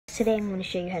Today I'm going to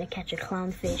show you how to catch a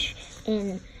clownfish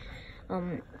in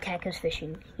cactus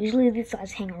fishing. Usually these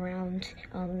guys hang around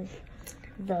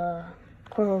the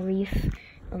coral reef,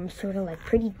 sort of like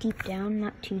pretty deep down,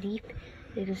 not too deep.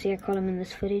 You can see I caught them in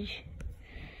this footage.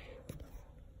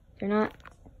 They're not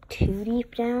too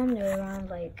deep down, they're around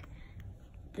like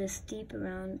this deep,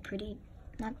 around pretty,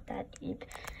 not that deep.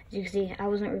 As you can see, I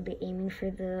wasn't really aiming for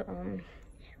the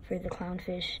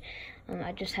clownfish.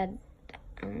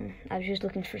 I was just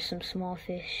looking for some small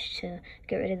fish to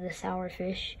get rid of the sour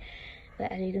fish.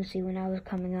 But as you can see, when I was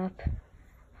coming up,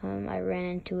 I ran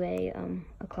into a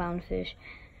clownfish.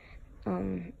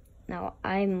 Now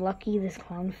I'm lucky this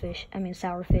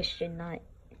sour fish did not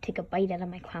take a bite out of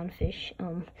my clownfish.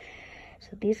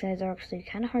 So these guys are actually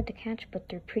kind of hard to catch, but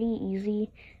they're pretty easy,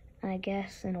 I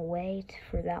guess, in a way,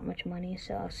 for that much money.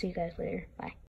 So I'll see you guys later. Bye.